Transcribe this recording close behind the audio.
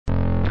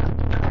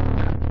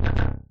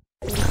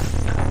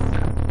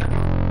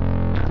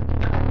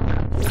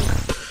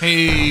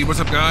Hey,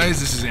 what's up guys?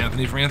 This is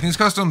Anthony from Anthony's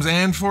Customs,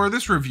 and for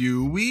this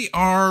review, we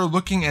are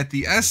looking at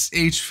the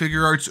SH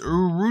Figuarts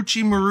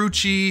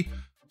OROCHIMARU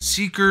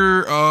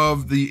Seeker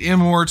of the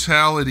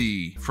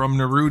Immortality from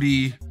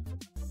Naruto.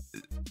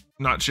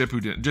 Not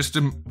Shippuden, just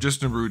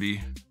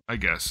Naruto, I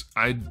guess.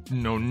 I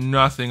know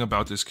nothing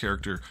about this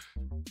character,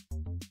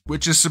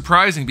 which is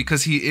surprising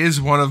because he is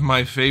one of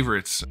my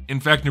favorites. In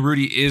fact,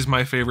 Naruto is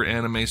my favorite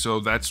anime,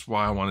 so that's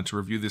why I wanted to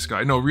review this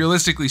guy. No,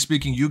 realistically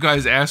speaking, you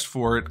guys asked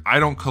for it. I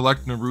don't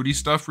collect Naruto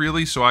stuff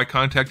really, so I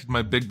contacted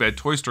my Big Bad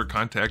Toy Store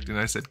contact and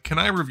I said, can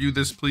I review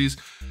this please?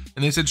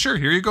 And they said, sure,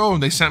 here you go.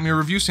 And they sent me a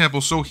review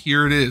sample, so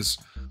here it is.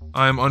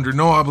 I'm under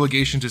no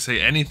obligation to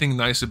say anything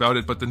nice about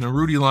it, but the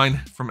Naruto line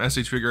from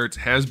SH Figuarts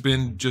has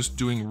been just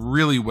doing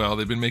really well.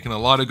 They've been making a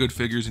lot of good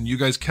figures, and you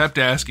guys kept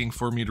asking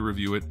for me to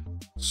review it,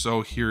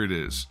 so here it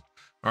is.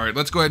 All right,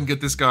 let's go ahead and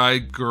get this guy,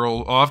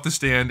 girl, off the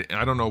stand,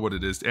 I don't know what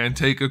it is, and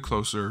take a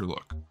closer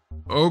look.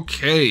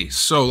 Okay,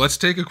 so let's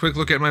take a quick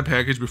look at my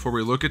package before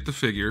we look at the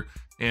figure,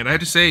 and I have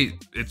to say,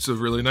 it's a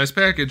really nice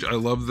package. I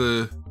love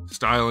the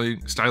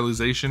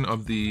stylization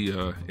of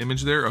the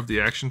image there, of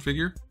the action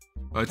figure.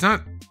 It's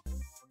not...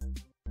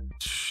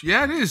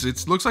 Yeah, it is.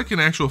 It looks like an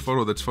actual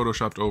photo that's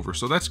photoshopped over,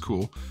 so that's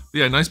cool. But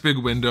yeah, nice big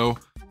window.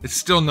 It's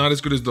still not as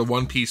good as the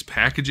one-piece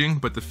packaging,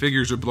 but the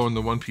figures are blowing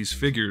the one-piece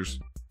figures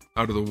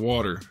out of the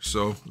water,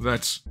 so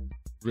that's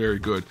very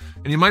good.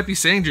 And you might be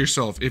saying to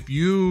yourself, if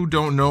you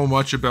don't know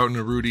much about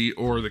Naruto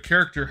or the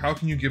character, how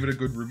can you give it a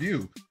good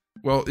review?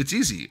 Well, it's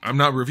easy. I'm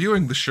not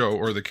reviewing the show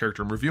or the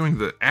character, I'm reviewing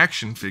the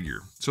action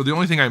figure. So the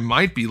only thing I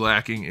might be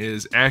lacking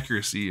is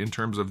accuracy in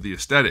terms of the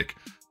aesthetic,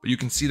 but you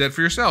can see that for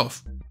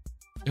yourself.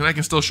 And I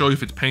can still show you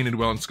if it's painted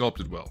well and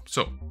sculpted well.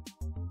 So,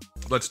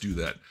 let's do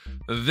that.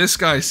 This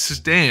guy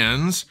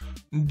stands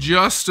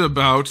just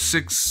about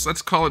 6,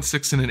 let's call it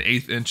 6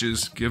 1/8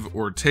 inches, give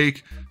or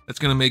take. That's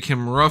gonna make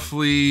him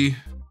roughly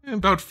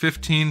about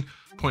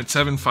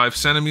 15.75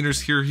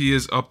 centimeters. Here he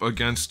is up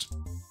against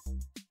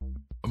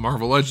a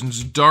Marvel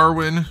Legends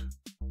Darwin.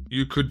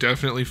 You could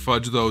definitely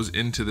fudge those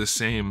into the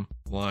same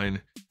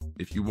line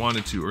if you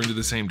wanted to, or into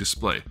the same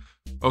display.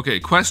 Okay,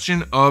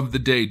 question of the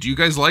day. Do you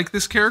guys like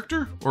this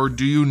character, or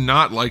do you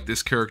not like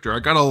this character? I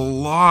got a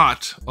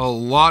lot.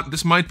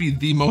 This might be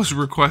the most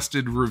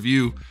requested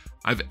review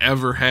I've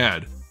ever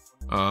had.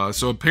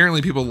 So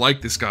apparently people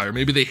like this guy, or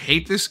maybe they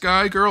hate this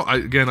guy, girl?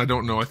 Again, I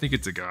don't know. I think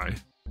it's a guy.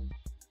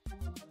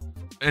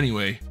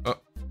 Anyway,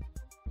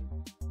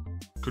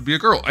 could be a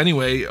girl.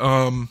 Anyway,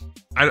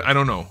 I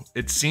don't know.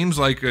 It seems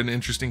like an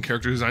interesting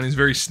character design. He's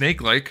very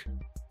snake-like,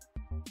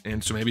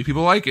 and so maybe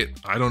people like it.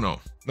 I don't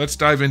know. Let's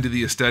dive into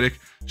the aesthetic.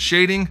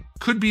 Shading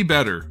could be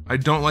better. I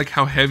don't like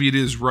how heavy it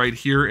is right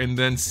here and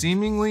then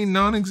seemingly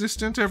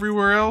non-existent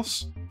everywhere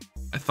else.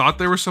 I thought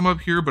there was some up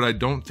here, but I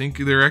don't think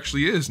there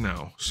actually is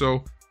now.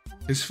 So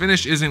his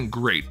finish isn't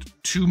great.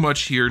 Too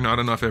much here, not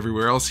enough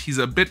everywhere else. He's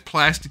a bit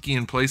plasticky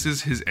in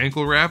places. His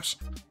ankle wraps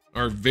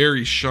are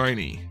very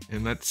shiny,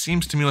 and that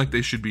seems to me like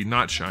they should be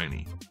not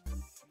shiny.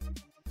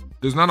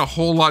 There's not a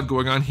whole lot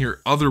going on here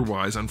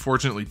otherwise,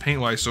 unfortunately,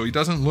 paint-wise, so he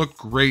doesn't look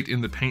great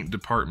in the paint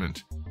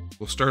department.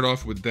 We'll start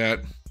off with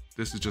that.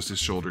 This is just his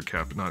shoulder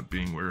cap not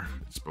being where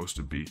it's supposed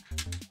to be.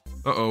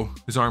 Uh-oh,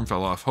 his arm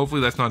fell off. Hopefully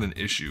that's not an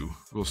issue.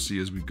 We'll see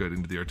as we get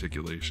into the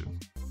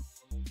articulation.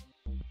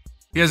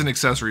 He has an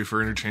accessory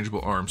for interchangeable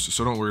arms,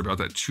 so don't worry about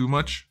that too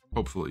much,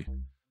 hopefully.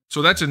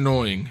 So that's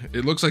annoying.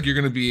 It looks like you're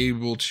going to be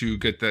able to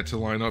get that to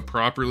line up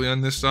properly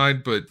on this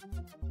side, but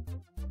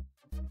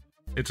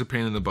it's a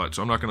pain in the butt,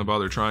 so I'm not going to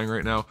bother trying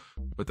right now,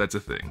 but that's a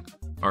thing.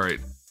 All right.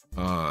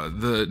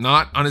 The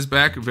knot on his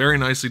back, very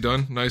nicely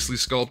done, nicely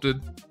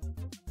sculpted,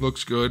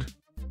 looks good,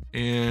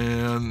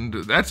 and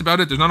that's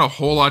about it. There's not a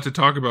whole lot to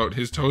talk about.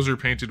 His toes are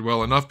painted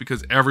well enough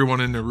because everyone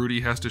in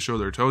Naruto has to show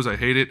their toes. I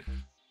hate it.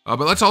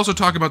 But let's also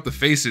talk about the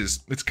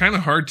faces. It's kind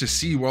of hard to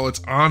see while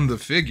it's on the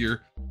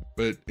figure,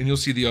 and you'll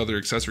see the other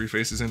accessory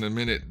faces in a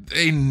minute.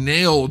 They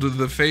nailed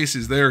the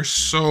faces. They're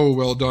so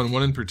well done.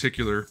 One in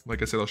particular,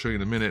 like I said, I'll show you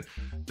in a minute.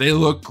 They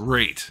look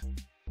great.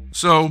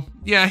 So,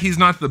 yeah, he's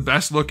not the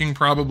best looking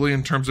probably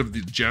in terms of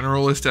the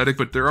general aesthetic,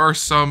 but there are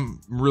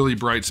some really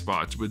bright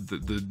spots with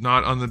the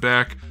knot on the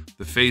back,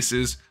 the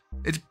faces.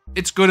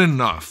 It's good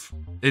enough.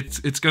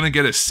 It's gonna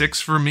get a 6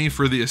 for me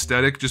for the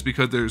aesthetic, just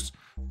because there's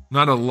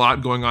not a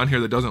lot going on here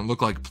that doesn't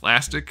look like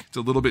plastic. It's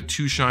a little bit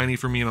too shiny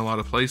for me in a lot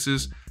of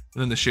places,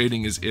 and then the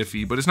shading is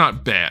iffy, but it's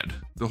not bad.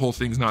 The whole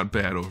thing's not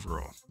bad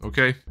overall,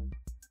 okay?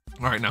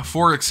 All right, now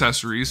for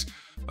accessories,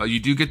 you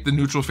do get the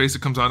neutral face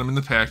that comes on him in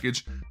the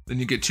package. Then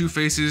you get two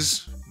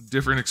faces,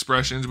 different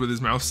expressions with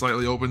his mouth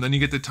slightly open. Then you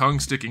get the tongue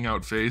sticking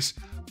out face.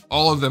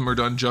 All of them are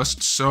done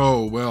just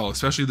so well,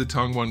 especially the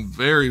tongue one,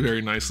 very,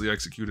 very nicely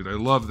executed. I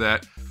love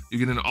that. You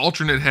get an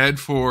alternate head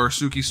for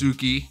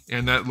Suki,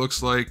 and that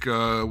looks like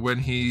when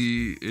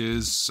he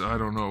is, I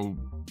don't know,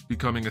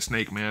 becoming a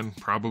snake man,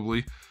 probably,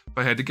 if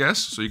I had to guess.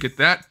 So you get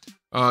that.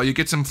 You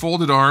get some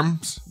folded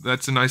arms.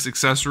 That's a nice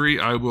accessory.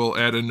 I will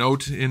add a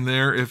note in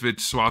there if it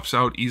swaps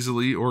out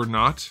easily or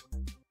not.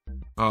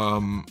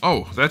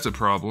 Oh, that's a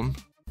problem.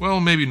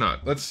 Well, maybe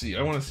not. Let's see.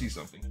 I want to see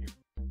something here.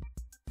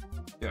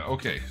 Yeah,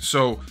 okay.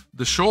 So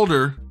the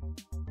shoulder,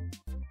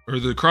 or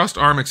the crossed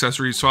arm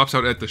accessory, swaps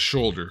out at the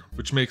shoulder,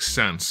 which makes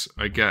sense,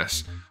 I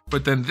guess.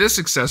 But then this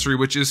accessory,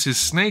 which is his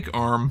snake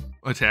arm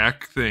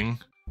attack thing,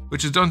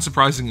 which is done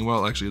surprisingly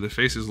well, actually. The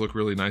faces look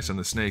really nice on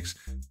the snakes.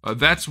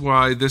 That's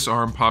why this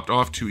arm popped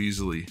off too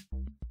easily.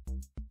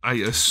 I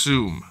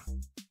assume.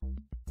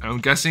 I'm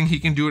guessing he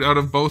can do it out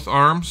of both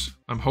arms.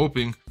 I'm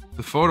hoping.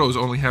 The photos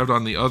only have it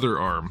on the other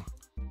arm.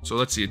 So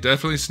let's see, it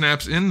definitely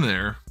snaps in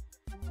there,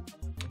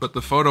 but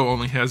the photo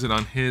only has it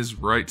on his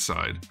right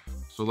side.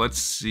 So let's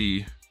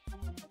see.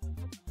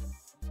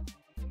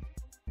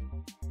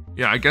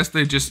 Yeah, I guess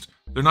they're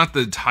not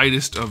the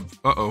tightest of,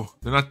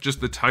 they're not just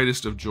the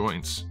tightest of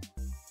joints.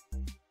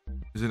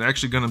 Is it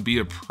actually going to be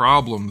a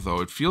problem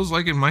though? It feels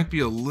like it might be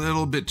a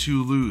little bit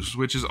too loose,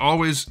 which is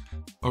always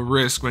a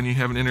risk when you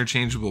have an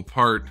interchangeable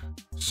part.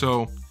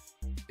 So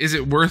is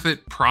it worth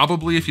it?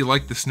 Probably, if you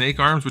like the snake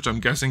arms, which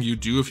I'm guessing you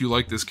do if you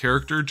like this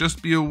character.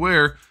 Just be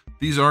aware,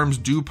 these arms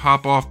do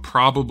pop off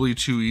probably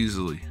too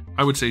easily.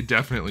 I would say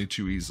definitely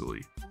too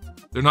easily.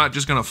 They're not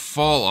just gonna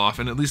fall off,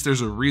 and at least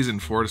there's a reason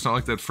for it. It's not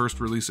like that first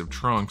release of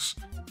Trunks,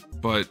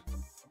 but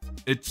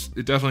it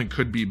definitely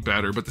could be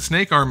better. But the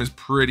snake arm is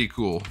pretty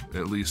cool,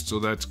 at least, so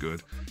that's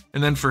good.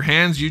 And then for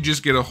hands, you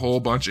just get a whole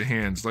bunch of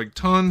hands, like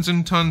tons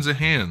and tons of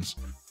hands.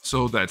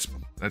 So that's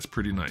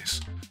pretty nice.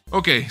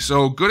 Okay,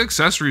 so good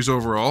accessories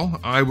overall.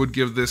 I would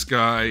give this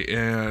guy,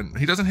 and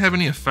he doesn't have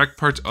any effect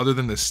parts other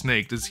than the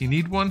snake. Does he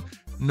need one?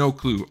 No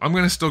clue. I'm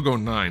gonna still go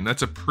 9.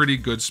 That's a pretty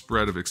good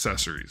spread of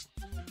accessories.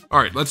 All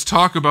right, let's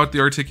talk about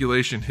the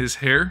articulation. His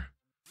hair,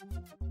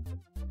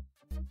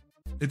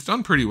 it's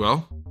done pretty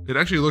well. It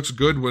actually looks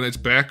good when it's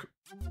back,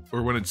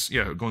 or when it's,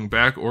 going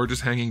back or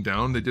just hanging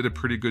down. They did a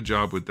pretty good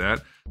job with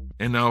that.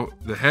 And now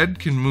the head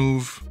can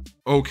move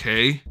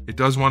okay. It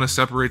does want to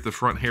separate the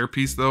front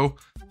hairpiece though,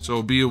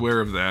 so be aware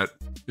of that.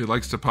 It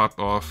likes to pop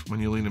off when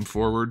you lean him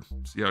forward.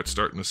 See how it's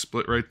starting to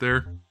split right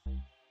there?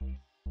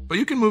 But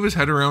you can move his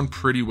head around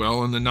pretty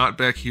well, and the knot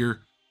back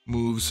here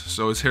moves,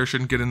 so his hair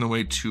shouldn't get in the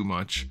way too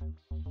much.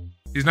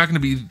 He's not going to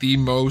be the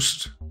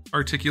most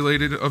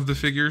articulated of the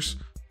figures,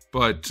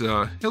 but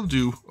he'll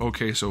do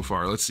okay so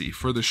far. Let's see.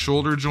 For the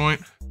shoulder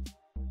joint,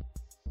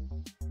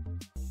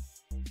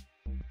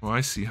 well,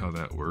 I see how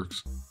that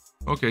works.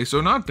 Okay, so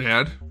not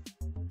bad.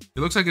 It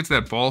looks like it's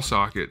that ball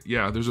socket.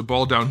 Yeah, there's a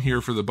ball down here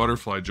for the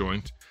butterfly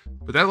joint,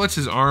 but that lets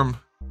his arm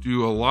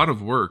do a lot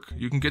of work.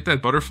 You can get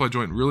that butterfly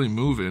joint really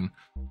moving,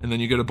 and then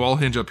you get a ball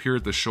hinge up here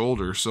at the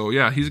shoulder. So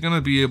yeah, he's going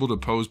to be able to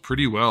pose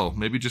pretty well,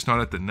 maybe just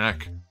not at the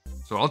neck.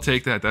 So I'll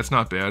take that. That's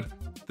not bad.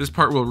 This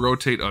part will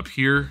rotate up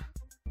here.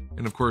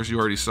 And of course, you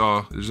already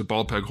saw there's a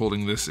ball peg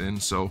holding this in,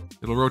 so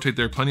it'll rotate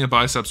there. Plenty of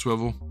bicep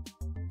swivel.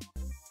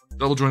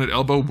 Double jointed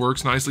elbow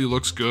works nicely,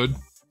 looks good.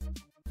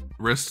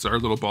 Wrists are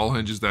little ball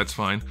hinges, that's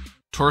fine.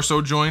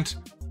 Torso joint.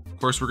 Of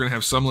course, we're going to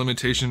have some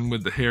limitation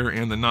with the hair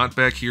and the knot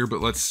back here,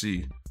 but let's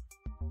see.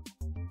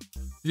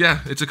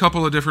 Yeah, it's a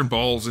couple of different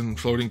balls and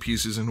floating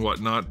pieces and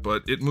whatnot,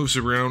 but it moves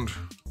around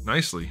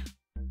nicely.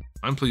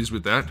 I'm pleased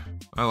with that.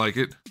 I like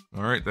it.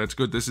 All right, that's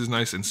good. This is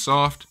nice and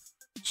soft.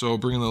 So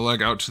bringing the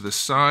leg out to the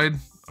side,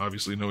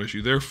 obviously no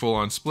issue there. Full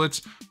on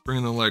splits.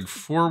 Bringing the leg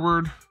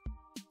forward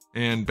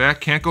and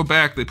back. Can't go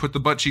back. They put the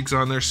butt cheeks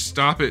on there.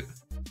 Stop it,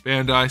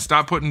 Bandai.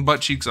 Stop putting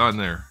butt cheeks on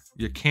there.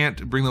 You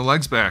can't bring the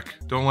legs back.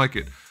 Don't like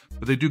it.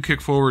 But they do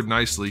kick forward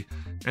nicely.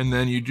 And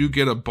then you do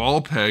get a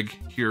ball peg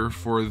here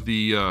for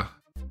the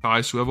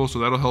thigh swivel, so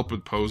that'll help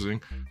with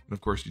posing. And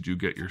of course, you do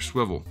get your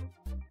swivel.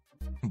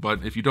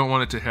 But if you don't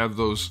want it to have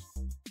those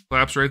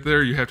flaps right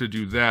there, you have to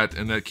do that,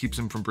 and that keeps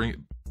him from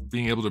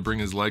being able to bring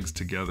his legs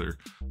together.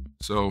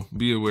 So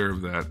be aware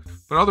of that.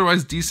 But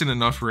otherwise, decent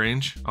enough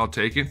range. I'll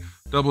take it.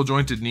 Double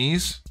jointed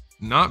knees,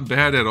 not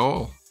bad at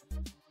all.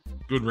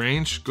 Good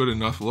range, good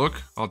enough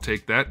look. I'll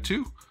take that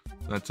too.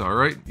 That's all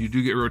right. You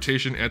do get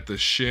rotation at the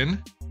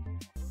shin,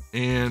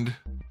 and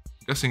I'm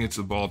guessing it's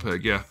a ball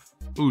peg. Yeah.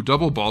 Ooh,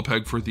 double ball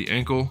peg for the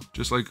ankle,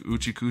 just like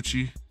Uchi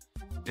Kuchi.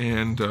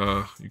 And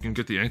you can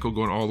get the ankle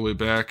going all the way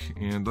back.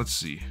 And let's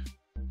see.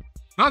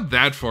 Not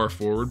that far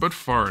forward, but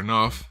far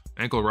enough.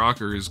 Ankle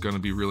rocker is going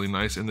to be really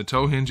nice. And the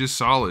toe hinge is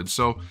solid.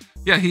 So,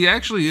 yeah, he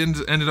actually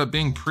ended up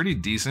being pretty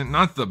decent.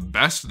 Not the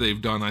best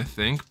they've done, I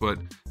think, but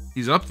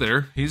he's up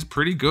there. He's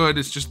pretty good.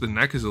 It's just the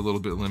neck is a little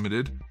bit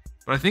limited.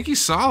 But I think he's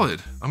solid.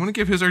 I'm going to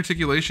give his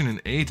articulation an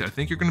 8. I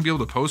think you're going to be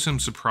able to pose him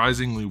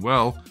surprisingly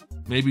well.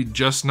 Maybe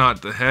just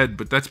not the head,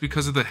 but that's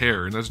because of the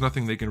hair, and there's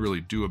nothing they can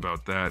really do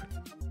about that.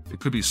 It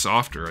could be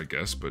softer, I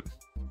guess, but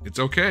it's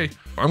okay.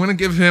 I'm going to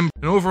give him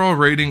an overall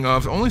rating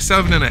of only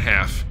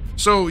 7.5.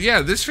 So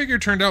yeah, this figure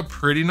turned out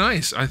pretty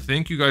nice. I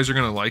think you guys are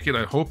going to like it.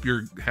 I hope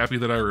you're happy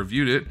that I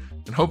reviewed it,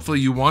 and hopefully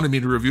you wanted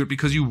me to review it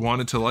because you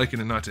wanted to like it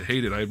and not to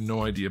hate it. I have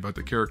no idea about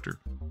the character.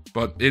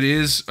 But it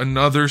is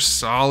another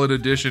solid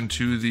addition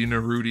to the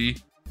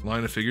Naruti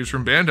line of figures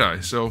from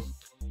Bandai. So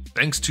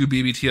Thanks to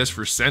BBTS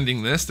for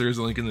sending this. There's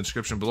a link in the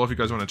description below if you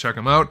guys want to check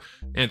them out.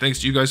 And thanks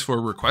to you guys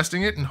for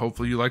requesting it, and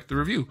hopefully you liked the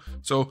review.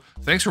 So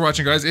thanks for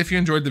watching, guys. If you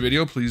enjoyed the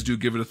video, please do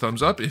give it a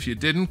thumbs up. If you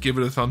didn't, give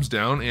it a thumbs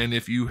down. And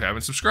if you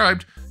haven't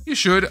subscribed, you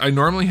should. I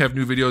normally have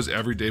new videos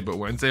every day but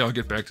Wednesday. I'll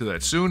get back to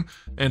that soon.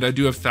 And I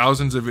do have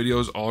thousands of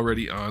videos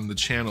already on the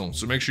channel.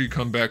 So make sure you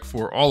come back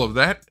for all of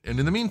that. And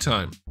in the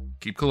meantime,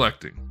 keep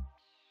collecting.